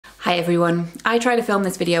Hi everyone. I tried to film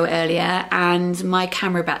this video earlier and my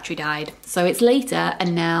camera battery died. So it's later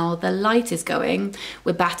and now the light is going.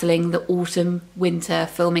 We're battling the autumn winter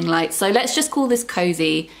filming light. So let's just call this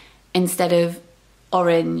cozy instead of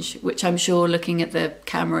orange, which I'm sure looking at the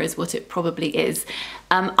camera is what it probably is.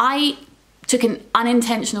 I took an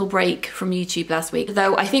unintentional break from YouTube last week,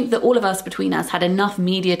 though I think that all of us between us had enough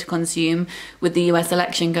media to consume with the US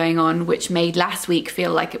election going on, which made last week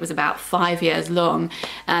feel like it was about 5 years long.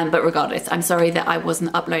 But regardless, I'm sorry that I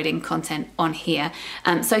wasn't uploading content on here.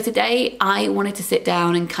 So today I wanted to sit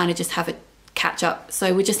down and kind of just have a catch up.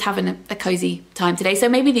 So we're just having a cozy time today. So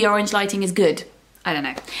maybe the orange lighting is good. I don't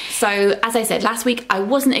know. So as I said, last week I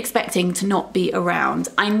wasn't expecting to not be around.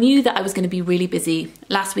 I knew that I was going to be really busy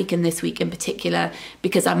last week and this week in particular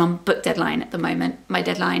because I'm on book deadline at the moment. My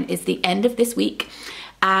deadline is the end of this week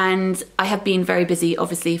and I have been very busy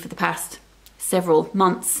obviously for the past several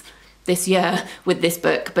months this year with this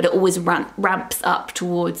book, but it always ramps up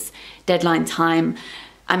towards deadline time.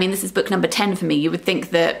 I mean, this is book number 10 for me. You would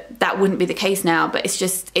think that that wouldn't be the case now, but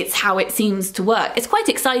it's how it seems to work. It's quite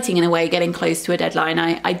exciting in a way, getting close to a deadline.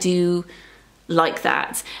 I do like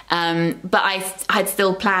that. But I had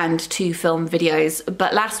still planned to film videos,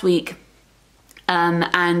 but last week,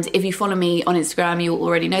 and if you follow me on Instagram, you'll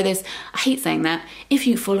already know this. I hate saying that. If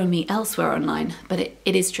you follow me elsewhere online, but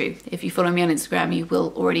it is true. If you follow me on Instagram, you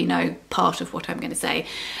will already know part of what I'm going to say.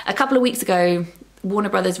 A couple of weeks ago, Warner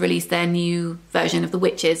Brothers released their new version of The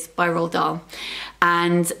Witches by Roald Dahl.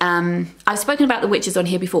 And I've spoken about The Witches on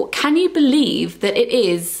here before. Can you believe that it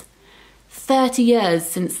is 30 years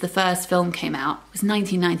since the first film came out? It was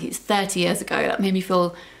 1990, it's 30 years ago. That made me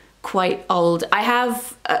feel quite old. I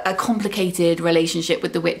have a complicated relationship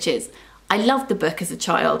with The Witches. I loved the book as a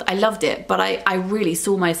child, I loved it, but I really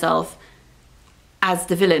saw myself as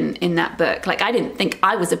the villain in that book. Like, I didn't think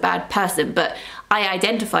I was a bad person, but I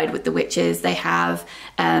identified with the witches. They have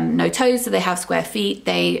no toes, so they have square feet.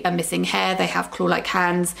 They are missing hair. They have claw-like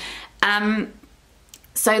hands.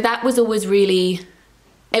 So that was always really,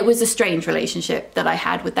 it was a strange relationship that I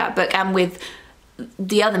had with that book and with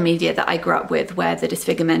the other media that I grew up with, where the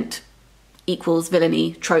disfigurement equals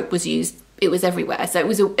villainy trope was used. It was everywhere. So it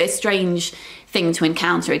was a strange thing to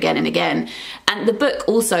encounter again and again. And the book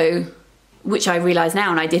also, which I realise now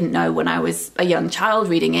and I didn't know when I was a young child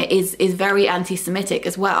reading it, is very anti-Semitic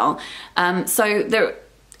as well. So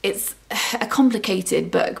it's a complicated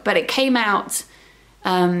book, but it came out,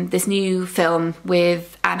 this new film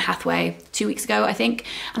with Anne Hathaway 2 weeks ago, I think,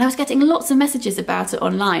 and I was getting lots of messages about it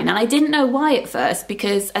online, and I didn't know why at first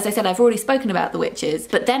because, as I said, I've already spoken about The Witches,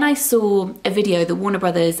 but then I saw a video that Warner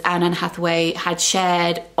Brothers and Anne Hathaway had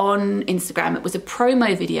shared on Instagram. It was a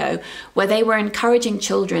promo video where they were encouraging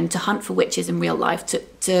children to hunt for witches in real life,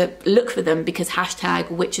 to look for them because hashtag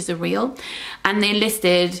witches are real, and they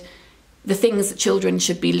listed the things that children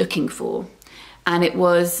should be looking for, and it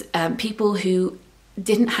was people who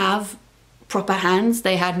didn't have proper hands.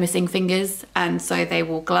 They had missing fingers and so they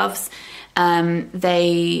wore gloves.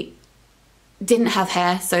 They didn't have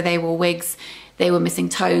hair, so they wore wigs. They were missing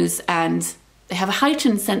toes and they have a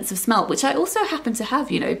heightened sense of smell, which I also happen to have,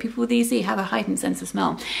 you know, people with EZ have a heightened sense of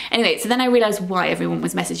smell. Anyway, so then I realised why everyone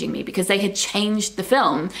was messaging me, because they had changed the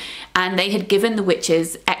film and they had given the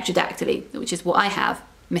witches ectrodactyly, which is what I have,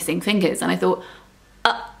 missing fingers. And I thought,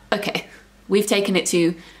 okay, we've taken it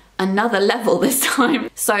to another level this time.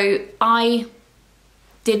 So I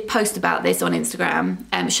did post about this on Instagram,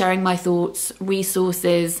 sharing my thoughts,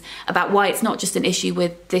 resources about why it's not just an issue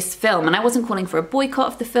with this film. And I wasn't calling for a boycott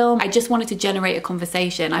of the film. I just wanted to generate a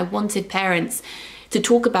conversation. I wanted parents to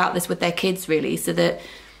talk about this with their kids, really, so that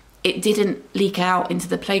it didn't leak out into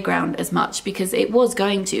the playground as much, because it was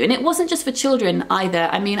going to. And it wasn't just for children either.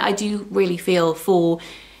 I mean, I do really feel for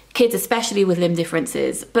kids, especially with limb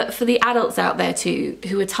differences, but for the adults out there too,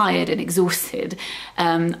 who are tired and exhausted,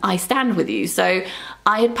 I stand with you. So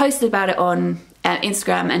I had posted about it on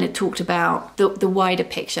Instagram, and it talked about the wider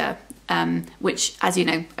picture, which, as you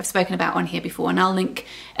know, I've spoken about on here before, and I'll link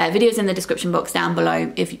videos in the description box down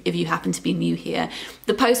below if you happen to be new here.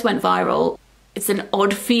 The post went viral. It's an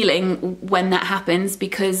odd feeling when that happens,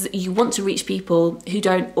 because you want to reach people who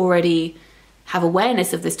don't already have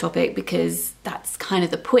awareness of this topic, because that's kind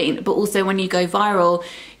of the point. But also, when you go viral,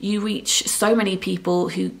 you reach so many people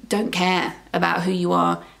who don't care about who you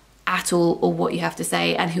are at all or what you have to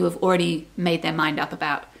say, and who have already made their mind up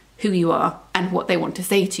about who you are and what they want to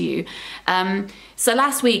say to you. So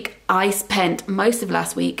last week, I spent most of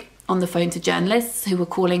last week on the phone to journalists who were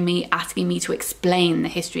calling me, asking me to explain the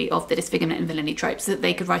history of the disfigurement and villainy trope so that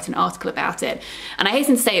they could write an article about it. And I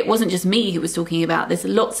hasten to say, it wasn't just me who was talking about this.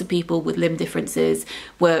 Lots of people with limb differences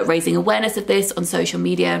were raising awareness of this on social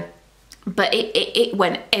media. but it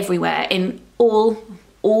went everywhere in all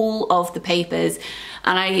of the papers.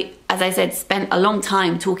 And I, as I said, spent a long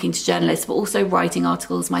time talking to journalists, but also writing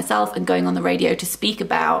articles myself and going on the radio to speak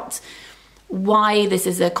about why this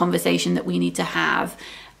is a conversation that we need to have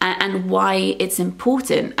and why it's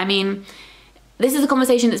important. I mean, this is a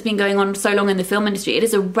conversation that's been going on so long in the film industry. It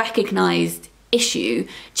is a recognized issue.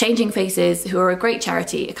 Changing Faces, who are a great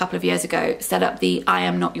charity, a couple of years ago set up the I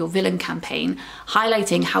Am Not Your Villain campaign,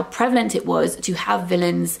 highlighting how prevalent it was to have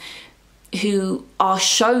villains who are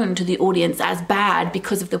shown to the audience as bad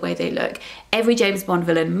because of the way they look. Every James Bond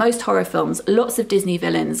villain, most horror films, lots of Disney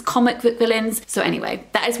villains, comic book villains. So anyway,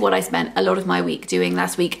 that is what I spent a lot of my week doing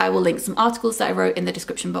last week. I will link some articles that I wrote in the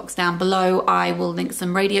description box down below. I will link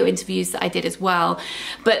some radio interviews that I did as well.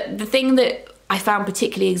 But the thing that I found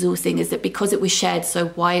particularly exhausting is that because it was shared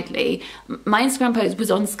so widely, my Instagram post was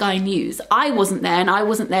on Sky News. I wasn't there, and I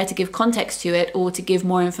wasn't there to give context to it or to give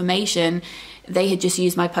more information. They had just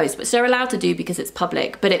used my post, which they're allowed to do because it's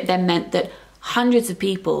public. But it then meant that hundreds of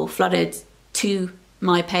people flooded to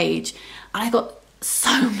my page, and I got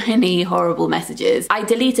so many horrible messages. I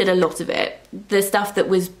deleted a lot of it. The stuff that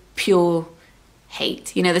was pure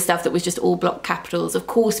hate, you know, the stuff that was just all block capitals. Of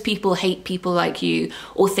course, people hate people like you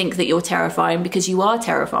or think that you're terrifying, because you are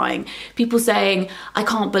terrifying. People saying, I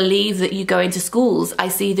can't believe that you go into schools. I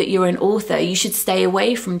see that you're an author. You should stay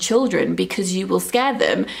away from children because you will scare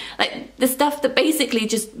them. Like, the stuff that basically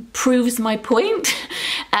just proves my point.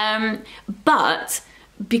 But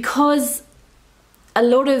because a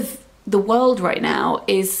lot of the world right now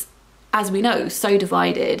is, as we know, so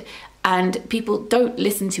divided, and people don't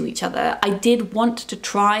listen to each other, I did want to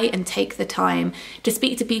try and take the time to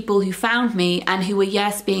speak to people who found me and who were,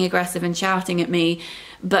 yes, being aggressive and shouting at me,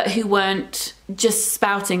 but who weren't just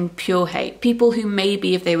spouting pure hate. People who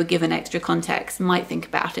maybe, if they were given extra context, might think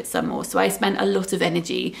about it some more. So I spent a lot of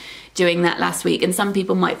energy doing that last week, and some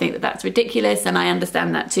people might think that that's ridiculous, and I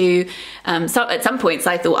understand that too. So at some points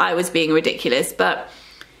I thought I was being ridiculous, but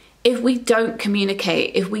if we don't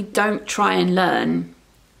communicate, if we don't try and learn,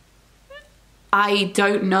 I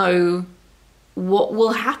don't know what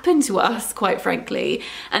will happen to us, quite frankly.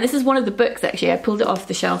 And this is one of the books, actually. I pulled it off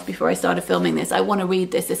the shelf before I started filming this. I want to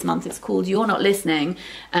read this month. It's called You're Not Listening,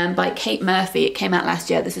 by Kate Murphy. It came out last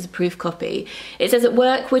year. This is a proof copy. It says, at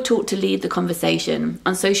work, we're taught to lead the conversation.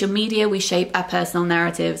 On social media, we shape our personal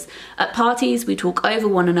narratives. At parties, we talk over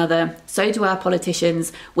one another. So do our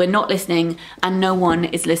politicians. We're not listening, and no one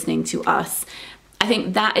is listening to us. I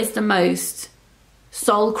think that is the most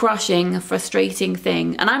soul-crushing, frustrating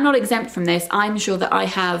thing. And I'm not exempt from this. I'm sure that I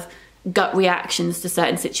have gut reactions to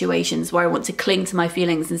certain situations where I want to cling to my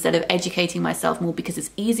feelings instead of educating myself more because it's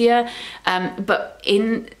easier. But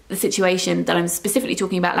in the situation that I'm specifically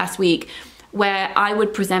talking about last week, where I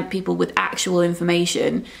would present people with actual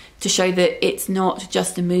information to show that it's not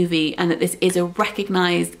just a movie and that this is a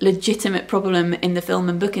recognized, legitimate problem in the film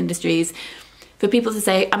and book industries, for people to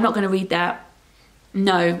say, I'm not going to read that,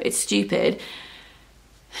 no, it's stupid.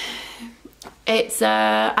 It's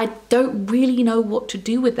I don't really know what to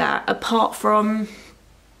do with that apart from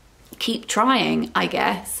keep trying, I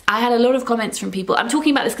guess. I had a lot of comments from people. I'm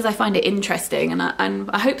talking about this because I find it interesting, and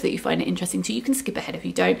I hope that you find it interesting too. You can skip ahead if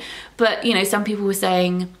you don't. But, you know, some people were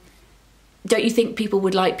saying, don't you think people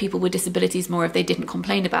would like people with disabilities more if they didn't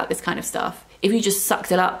complain about this kind of stuff? If you just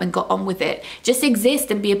sucked it up and got on with it, just exist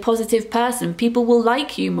and be a positive person, people will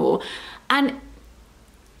like you more. And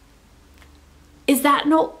is that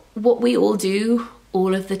not what we all do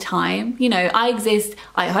all of the time? You know, I exist,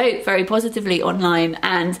 I hope, very positively online,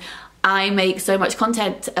 and I make so much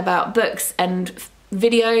content about books and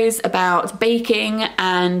videos about baking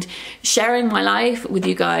and sharing my life with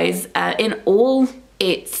you guys in all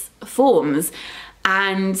its forms.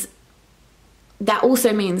 And that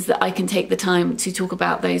also means that I can take the time to talk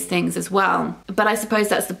about those things as well. But I suppose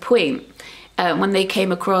that's the point. When they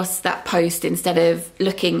came across that post, instead of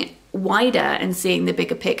looking wider and seeing the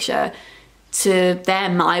bigger picture, to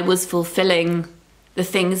them I was fulfilling the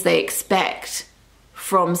things they expect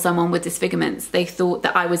from someone with disfigurements. They thought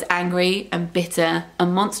that I was angry and bitter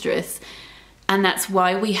and monstrous, and that's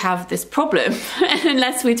why we have this problem.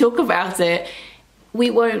 Unless we talk about it, we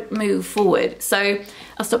won't move forward. So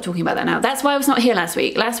I'll stop talking about that now. That's why I was not here last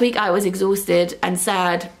week. Last week I was exhausted and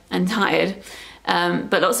sad and tired,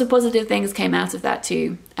 but lots of positive things came out of that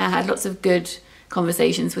too. I had lots of good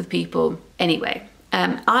conversations with people. Anyway,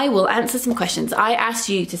 I will answer some questions. I asked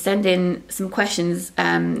you to send in some questions,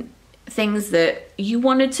 things that you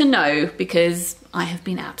wanted to know, because I have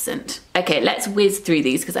been absent. Okay, let's whiz through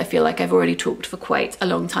these because I feel like I've already talked for quite a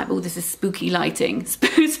long time. Oh, this is spooky lighting.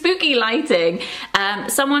 Spooky lighting.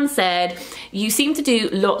 Someone said, you seem to do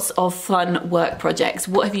lots of fun work projects.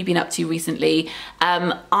 What have you been up to recently?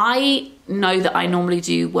 I know that I normally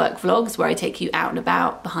do work vlogs where I take you out and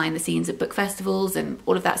about behind the scenes at book festivals and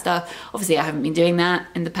all of that stuff. Obviously, I haven't been doing that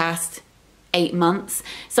in the past 8 months.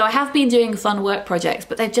 So I have been doing fun work projects,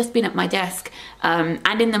 but they've just been at my desk.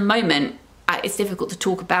 And in the moment, it's difficult to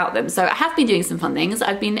talk about them. So I have been doing some fun things.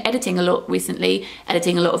 I've been editing a lot recently,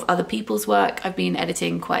 editing a lot of other people's work. I've been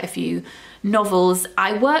editing quite a few novels.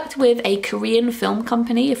 I worked with a Korean film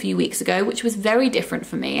company a few weeks ago, which was very different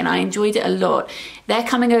for me and I enjoyed it a lot. They're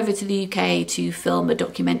coming over to the UK to film a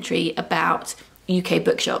documentary about UK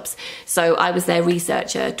bookshops. So I was their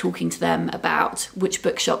researcher talking to them about which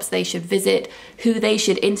bookshops they should visit, who they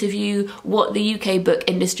should interview, what the UK book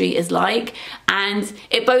industry is like. And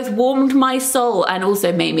it both warmed my soul and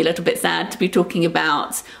also made me a little bit sad to be talking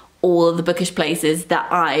about all the bookish places that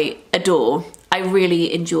I adore. I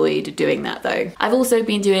really enjoyed doing that though. I've also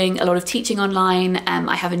been doing a lot of teaching online.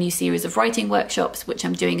 I have a new series of writing workshops, which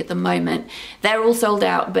I'm doing at the moment. They're all sold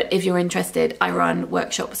out, but if you're interested, I run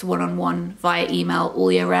workshops one-on-one via email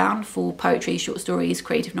all year round for poetry, short stories,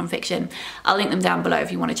 creative nonfiction. I'll link them down below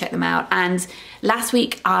if you want to check them out. And last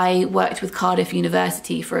week I worked with Cardiff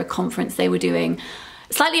University for a conference they were doing,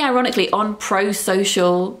 slightly ironically, on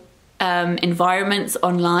pro-social environments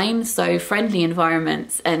online, so friendly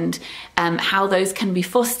environments, and how those can be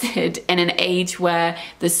fostered in an age where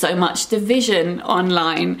there's so much division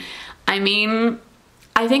online. I mean,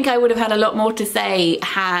 I think I would have had a lot more to say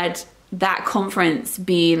had that conference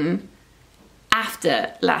been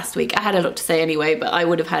after last week. I had a lot to say anyway, but I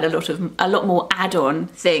would have had a lot more add-on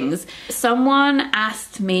things. Someone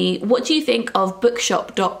asked me, what do you think of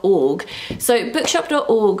bookshop.org? So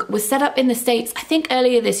bookshop.org was set up in the States, I think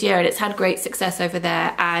earlier this year, and it's had great success over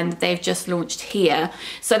there, and they've just launched here.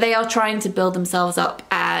 So they are trying to build themselves up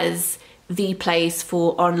as the place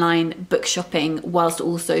for online book shopping whilst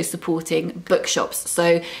also supporting bookshops.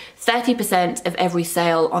 So 30% of every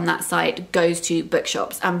sale on that site goes to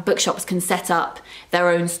bookshops, and bookshops can set up their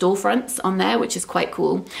own storefronts on there, which is quite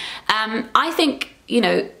cool. I think, you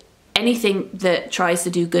know, anything that tries to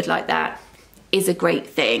do good like that is a great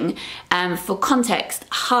thing. For context,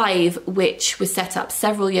 Hive, which was set up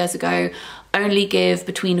several years ago, only give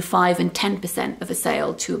between 5 and 10% of a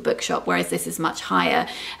sale to a bookshop, whereas this is much higher.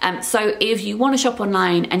 So if you want to shop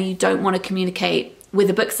online and you don't want to communicate with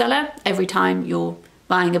a bookseller every time you're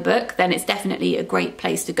buying a book, then it's definitely a great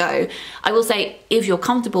place to go. I will say, if you're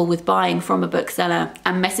comfortable with buying from a bookseller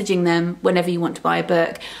and messaging them whenever you want to buy a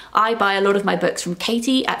book, I buy a lot of my books from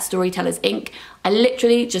Katie at Storytellers Inc. I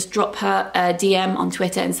literally just drop her a DM on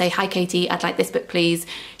Twitter and say, hi Katie, I'd like this book please.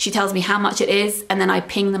 She tells me how much it is, and then I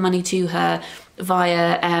ping the money to her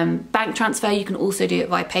via bank transfer. You can also do it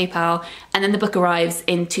via PayPal, and then the book arrives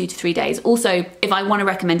in 2 to 3 days. Also, if I want a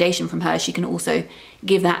recommendation from her, she can also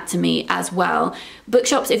give that to me as well.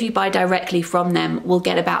 Bookshops, if you buy directly from them, will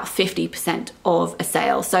get about 50% of a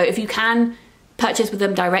sale. So if you can purchase with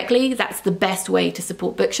them directly, that's the best way to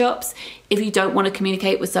support bookshops. If you don't want to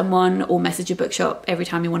communicate with someone or message a bookshop every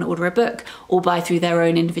time you want to order a book or buy through their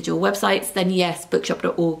own individual websites, then yes,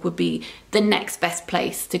 bookshop.org would be the next best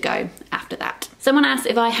place to go after that. Someone asked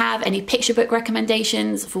if I have any picture book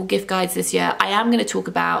recommendations for gift guides this year. I am going to talk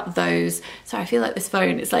about those. Sorry, I feel like this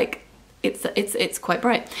phone is like, it's quite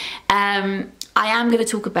bright. I am going to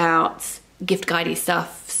talk about gift guidey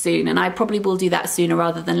stuff soon, and I probably will do that sooner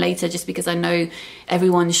rather than later, just because I know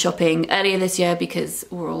everyone's shopping earlier this year because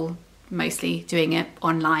we're all mostly doing it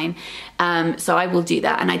online. So I will do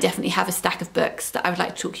that, and I definitely have a stack of books that I would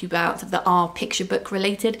like to talk to you about that are picture book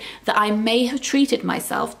related that I may have treated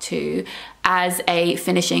myself to as a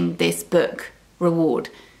finishing this book reward,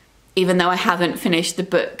 even though I haven't finished the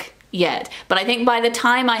book yet. But I think by the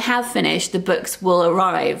time I have finished, the books will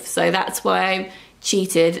arrive. So that's why I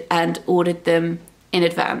cheated and ordered them in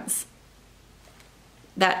advance.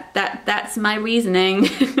 That's my reasoning.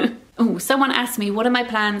 Oh, someone asked me, what are my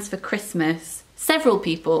plans for Christmas? Several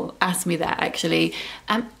people asked me that actually.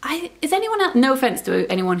 Is anyone else, no offense to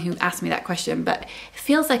anyone who asked me that question, but it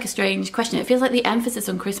feels like a strange question. It feels like the emphasis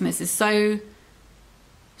on Christmas is so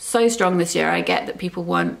strong this year. I get that people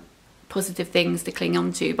want positive things to cling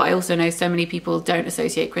on to, but I also know so many people don't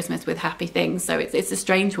associate Christmas with happy things, so it's a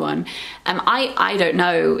strange one. I don't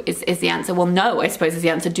know is the answer. Well, no, I suppose is the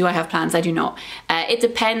answer. Do I have plans? I do not. It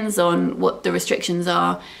depends on what the restrictions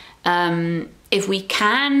are. If we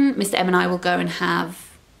can, Mr. M and I will go and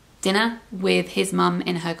have dinner with his mum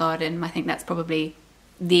in her garden. I think that's probably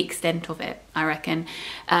the extent of it, I reckon.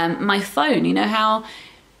 My phone, you know how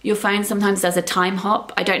your phone sometimes does a time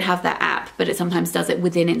hop? I don't have that app, but it sometimes does it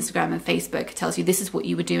within Instagram and Facebook. It tells you this is what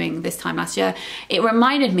you were doing this time last year. It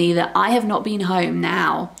reminded me that I have not been home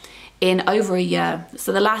now in over a year.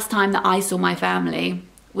 So the last time that I saw my family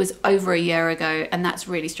was over a year ago, and that's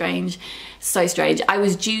really strange. So strange. I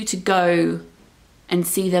was due to go and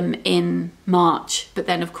see them in March, but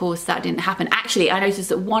then of course that didn't happen. Actually, I noticed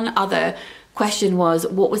that one other question was,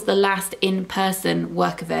 what was the last in-person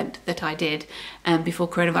work event that I did before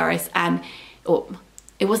coronavirus? And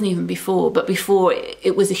it wasn't even before, but before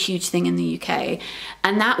it was a huge thing in the UK.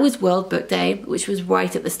 And that was World Book Day, which was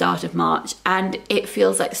right at the start of March. And it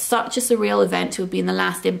feels like such a surreal event to have been the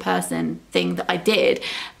last in-person thing that I did,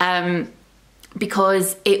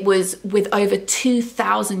 because it was with over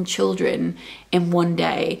 2,000 children in one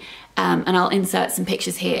day. And I'll insert some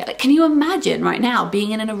pictures here. Like, can you imagine right now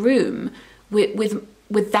being in a room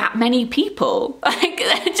with that many people? Like,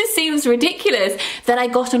 that just seems ridiculous that I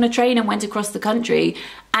got on a train and went across the country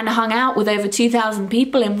and hung out with over 2,000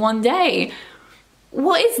 people in one day.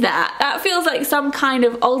 What is that? That feels like some kind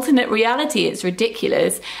of alternate reality. It's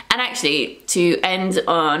ridiculous. And actually, to end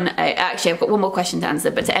on, actually I've got one more question to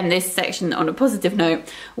answer, but to end this section on a positive note,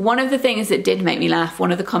 one of the things that did make me laugh,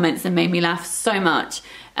 one of the comments that made me laugh so much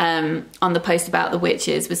on the post about the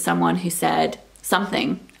witches, was someone who said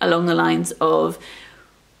something along the lines of,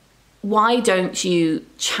 why don't you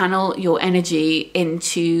channel your energy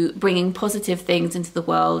into bringing positive things into the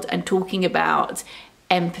world and talking about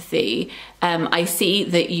empathy? I see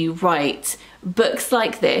that you write books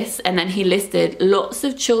like this, and then he listed lots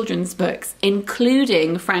of children's books,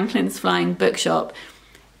 including Franklin's Flying Bookshop,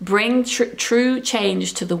 bring true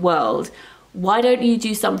change to the world. Why don't you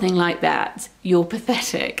do something like that? You're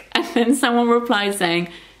pathetic. And then someone replied saying,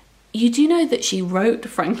 you do know that she wrote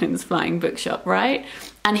Franklin's Flying Bookshop, right?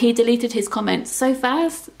 And he deleted his comment so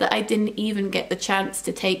fast that I didn't even get the chance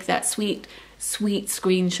to take that sweet, sweet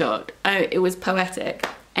screenshot. Oh, it was poetic.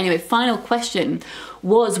 Anyway, final question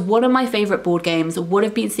was, what are my favorite board games? What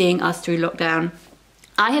have been seeing us through lockdown?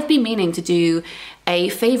 I have been meaning to do a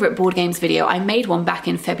favorite board games video. I made one back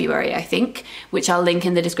in February, I think, which I'll link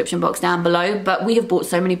in the description box down below, but we have bought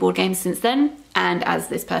so many board games since then, and as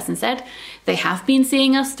this person said, they have been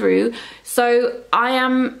seeing us through. So I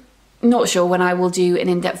am not sure when I will do an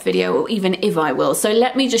in-depth video, or even if I will. So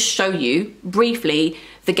let me just show you briefly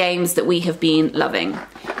the games that we have been loving.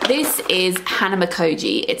 This is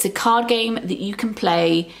Hanamakoji. It's a card game that you can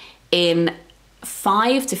play in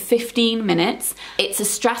 5 to 15 minutes. It's a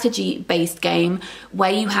strategy-based game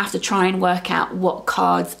where you have to try and work out what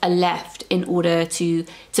cards are left in order to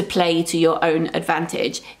play to your own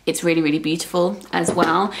advantage. It's really, really beautiful as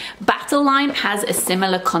well. Battle Line has a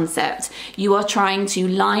similar concept. You are trying to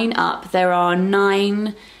line up, there are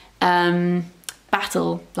 9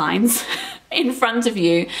 battle lines in front of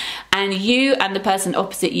you, and you and the person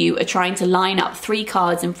opposite you are trying to line up 3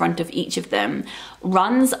 cards in front of each of them.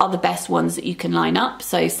 Runs are the best ones that you can line up,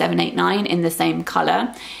 so 7, 8, 9 in the same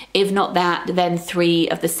color. If not that, then 3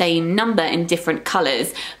 of the same number in different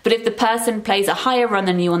colors. But if the person plays a higher run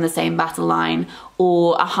than you on the same battle line,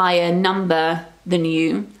 or a higher number than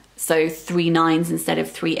you, so 3 9s instead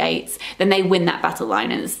of 3 8s, then they win that battle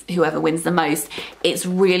line, and it's whoever wins the most. It's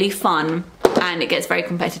really fun, and it gets very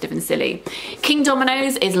competitive and silly. King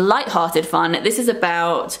Dominoes is light-hearted fun. This is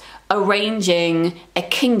about arranging a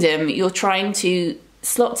kingdom. You're trying to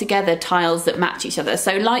slot together tiles that match each other.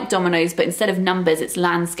 So like dominoes, but instead of numbers, it's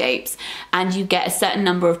landscapes. And you get a certain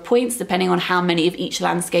number of points depending on how many of each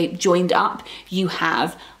landscape joined up you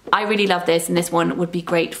have. I really love this, and this one would be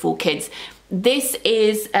great for kids. This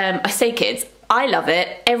is, I say kids, I love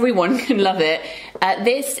it. Everyone can love it.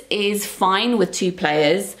 This is fine with 2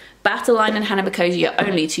 players. Battle Line and Hanamakoji are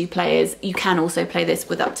only 2 players. You can also play this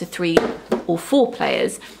with up to 3 or 4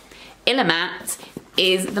 players. Illimat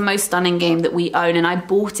is the most stunning game that we own, and I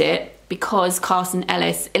bought it because Carson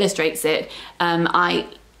Ellis illustrates it. I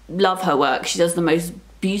love her work. She does the most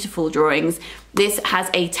beautiful drawings. This has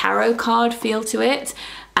a tarot card feel to it,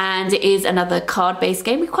 and it is another card-based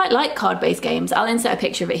game. We quite like card-based games. I'll insert a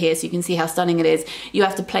picture of it here so you can see how stunning it is. You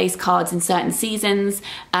have to place cards in certain seasons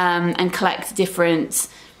and collect different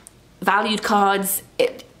valued cards.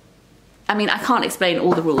 I mean, I can't explain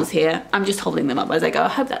all the rules here. I'm just holding them up as I go. I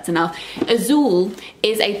hope that's enough. Azul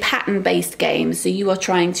is a pattern-based game, so you are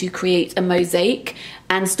trying to create a mosaic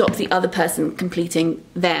and stop the other person completing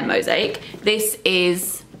their mosaic. This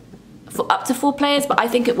is for up to 4 players, but I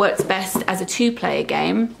think it works best as a 2-player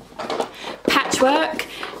game. Patchwork,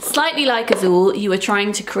 slightly like Azul, you are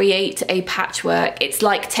trying to create a patchwork. It's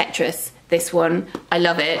like Tetris, this one. I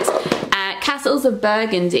love it. Castles Rules of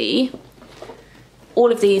Burgundy.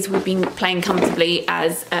 All of these we've been playing comfortably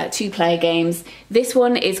as 2-player games. This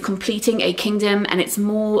one is completing a kingdom, and it's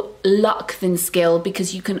more luck than skill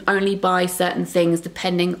because you can only buy certain things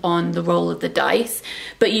depending on the roll of the dice,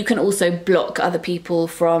 but you can also block other people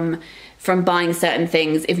from buying certain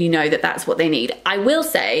things if you know that that's what they need. I will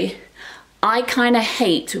say, I kind of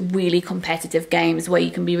hate really competitive games where you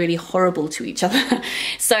can be really horrible to each other.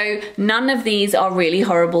 So none of these are really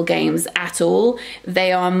horrible games at all.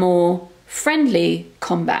 They are more friendly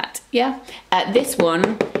combat, yeah? This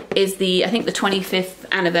one is I think the 25th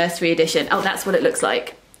anniversary edition. Oh, that's what it looks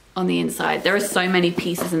like on the inside. There are so many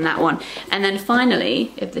pieces in that one. And then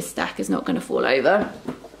finally, if this stack is not going to fall over,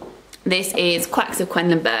 this is Quacks of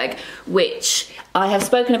Quedlinburg, which I have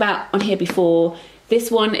spoken about on here before. This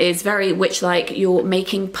one is very witch-like. You're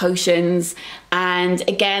making potions, and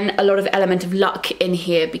again, a lot of element of luck in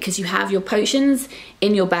here because you have your potions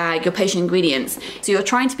in your bag, your potion ingredients. So you're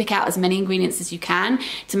trying to pick out as many ingredients as you can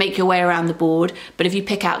to make your way around the board, but if you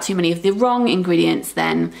pick out too many of the wrong ingredients,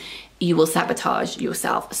 then you will sabotage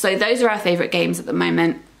yourself. So those are our favorite games at the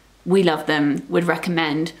moment. We love them, would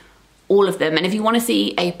recommend all of them. And if you want to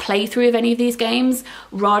see a playthrough of any of these games,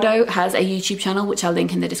 Rado has a YouTube channel, which I'll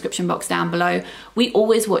link in the description box down below. We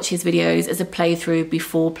always watch his videos as a playthrough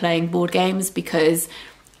before playing board games, because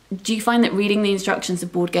do you find that reading the instructions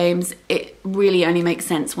of board games, it really only makes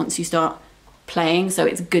sense once you start playing? So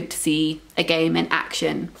it's good to see a game in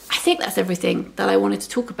action. I think that's everything that I wanted to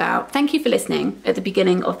talk about. Thank you for listening at the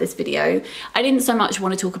beginning of this video. I didn't so much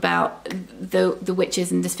want to talk about the witches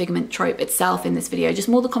and disfigurement trope itself in this video, just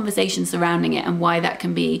more the conversation surrounding it and why that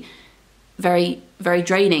can be very, very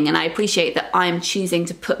draining. And I appreciate that I'm choosing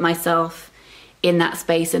to put myself in that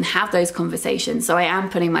space and have those conversations. So I am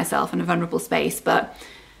putting myself in a vulnerable space, but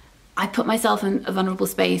I put myself in a vulnerable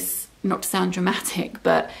space, not to sound dramatic,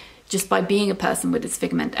 but just by being a person with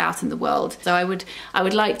disfigurement out in the world. So I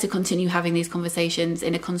would like to continue having these conversations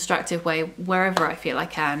in a constructive way wherever I feel I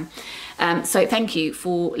can. So thank you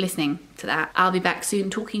for listening to that. I'll be back soon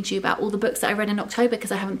talking to you about all the books that I read in October,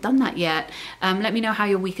 because I haven't done that yet. Let me know how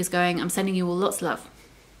your week is going. I'm sending you all lots of love.